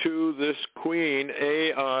to this queen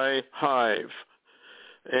AI hive,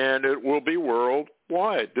 and it will be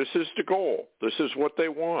worldwide. This is the goal. This is what they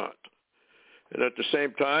want. And at the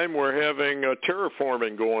same time, we're having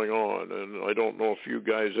terraforming going on, and I don't know if you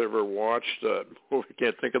guys ever watched, I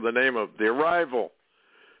can't think of the name of The Arrival.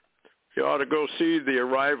 You ought to go see the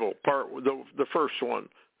Arrival part, the first one,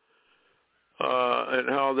 and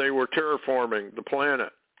how they were terraforming the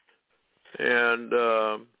planet. And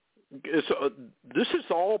this is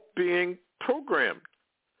all being programmed.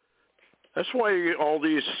 That's why all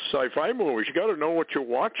these sci-fi movies, you got to know what you're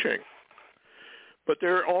watching. But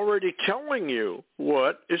they're already telling you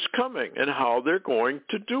what is coming and how they're going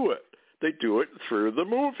to do it. They do it through the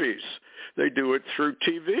movies. They do it through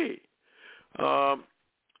TV.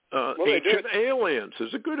 Ancient Aliens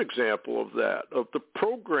is a good example of that, of the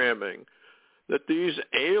programming that these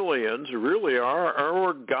aliens really are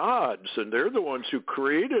our gods, and they're the ones who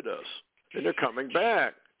created us, and they're coming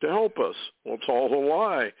back to help us. Well, it's all a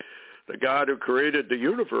lie. The God who created the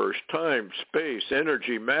universe, time, space,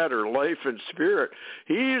 energy, matter, life, and spirit,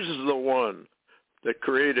 he's the one that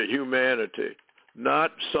created humanity,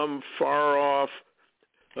 not some far-off,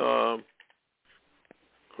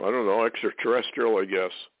 extraterrestrial, I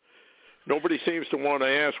guess. Nobody seems to want to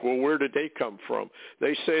ask, well, where did they come from?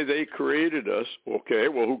 They say they created us. Okay,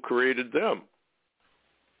 well, who created them?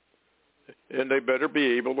 And they better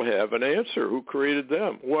be able to have an answer. Who created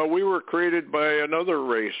them? Well, we were created by another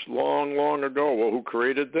race long, long ago. Well, who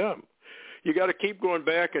created them? You got to keep going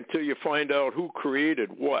back until you find out who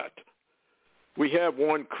created what. We have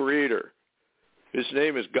one creator. His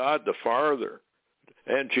name is God the Father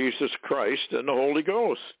and Jesus Christ and the Holy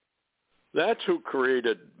Ghost. That's who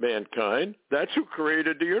created mankind. That's who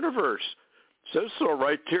created the universe. It says so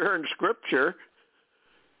right here in Scripture.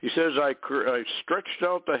 He says, I stretched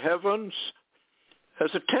out the heavens as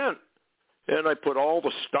a tent, and I put all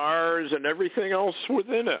the stars and everything else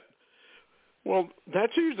within it. Well,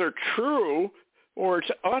 that's either true or it's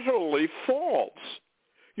utterly false.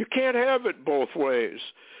 You can't have it both ways.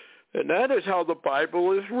 And that is how the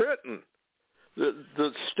Bible is written.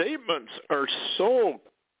 The statements are so,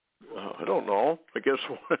 I don't know, I guess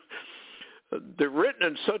they're written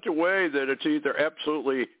in such a way that it's either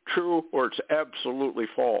absolutely true or it's absolutely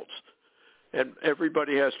false. And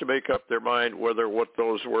everybody has to make up their mind whether what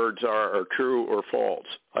those words are true or false.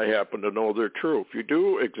 I happen to know they're true. If you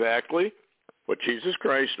do exactly what Jesus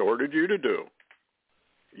Christ ordered you to do,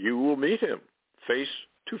 you will meet him face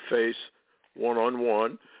to face,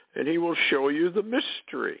 one-on-one, and he will show you the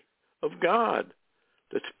mystery of God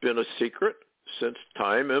that's been a secret since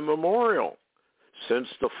time immemorial, since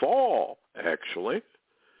the fall, actually.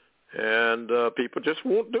 And people just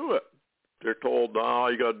won't do it. They're told,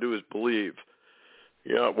 all you got to do is believe.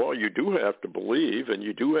 Yeah, well, you do have to believe, and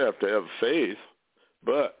you do have to have faith,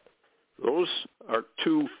 but those are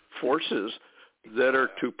two forces that are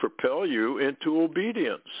to propel you into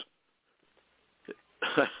obedience.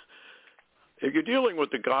 If you're dealing with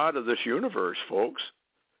the God of this universe, folks,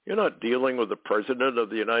 you're not dealing with the President of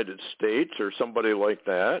the United States or somebody like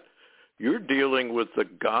that. You're dealing with the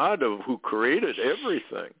God of who created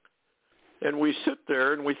everything. And we sit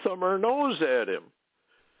there and we thumb our nose at him.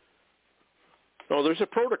 No, there's a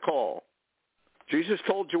protocol. Jesus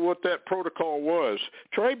told you what that protocol was.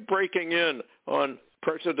 Try breaking in on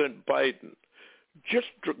President Biden. Just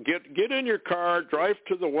get in your car, drive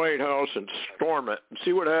to the White House, and storm it, and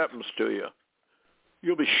see what happens to you.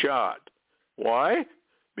 You'll be shot. Why?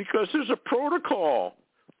 Because there's a protocol.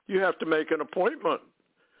 You have to make an appointment.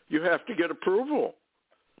 You have to get approval.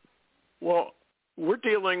 Well, we're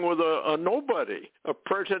dealing with a nobody. A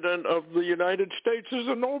president of the United States is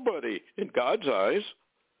a nobody in God's eyes.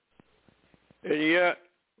 And yet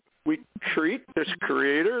we treat this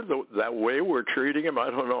creator that way we're treating him. I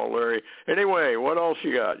don't know, Larry. Anyway, what else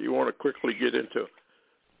you got you want to quickly get into?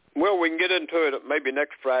 Well, we can get into it maybe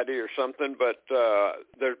next Friday or something, but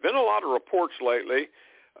there's been a lot of reports lately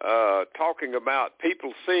talking about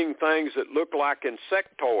people seeing things that look like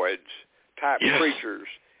insectoids-type creatures.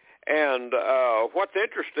 And what's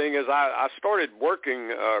interesting is I started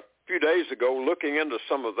working a few days ago looking into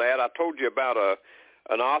some of that. I told you about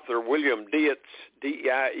an author, William Dietz,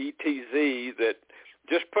 D-I-E-T-Z, that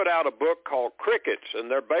just put out a book called Crickets.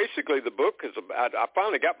 And they're basically, the book is about, I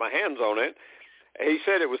finally got my hands on it. He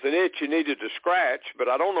said it was an itch you needed to scratch, but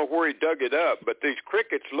I don't know where he dug it up. But these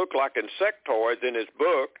crickets look like insectoids in his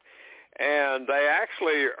book. And they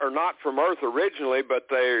actually are not from Earth originally, but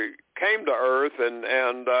they came to Earth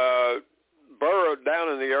and burrowed down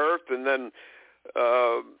in the Earth, and then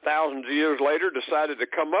thousands of years later decided to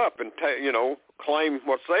come up and claim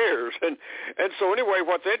what's theirs. And so anyway,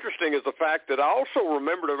 what's interesting is the fact that I also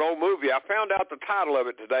remembered an old movie. I found out the title of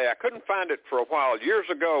it today. I couldn't find it for a while. Years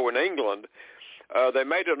ago in England, they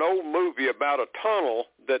made an old movie about a tunnel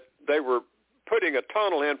that they were putting a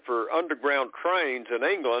tunnel in for underground trains in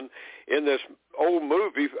England in this old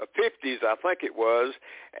movie, 50s I think it was,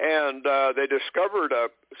 and they discovered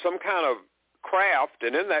some kind of craft,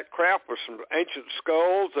 and in that craft was some ancient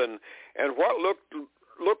skulls and what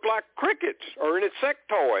looked like crickets or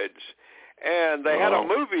insectoids. And they had a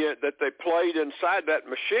movie that they played inside that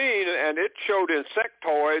machine, and it showed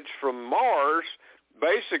insectoids from Mars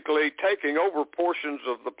basically taking over portions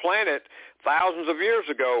of the planet thousands of years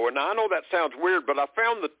ago. And I know that sounds weird, but I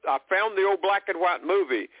found the old black and white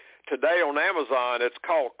movie today on Amazon. It's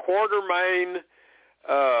called Quatermain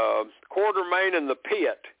and the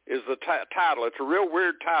Pit is the title. It's a real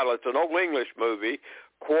weird title. It's an old English movie.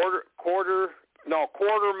 Quatermass.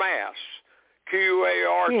 Quatermass,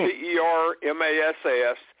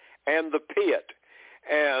 and the Pit.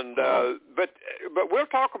 And but we'll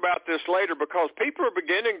talk about this later because people are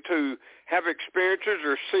beginning to have experiences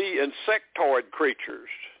or see insectoid creatures.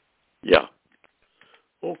 Yeah.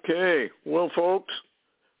 Okay. Well, folks,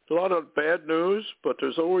 a lot of bad news, but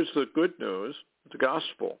there's always the good news, the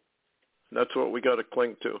gospel. And that's what we got to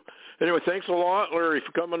cling to. Anyway, thanks a lot, Larry,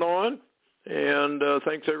 for coming on. And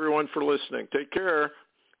thanks, everyone, for listening. Take care.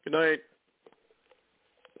 Good night.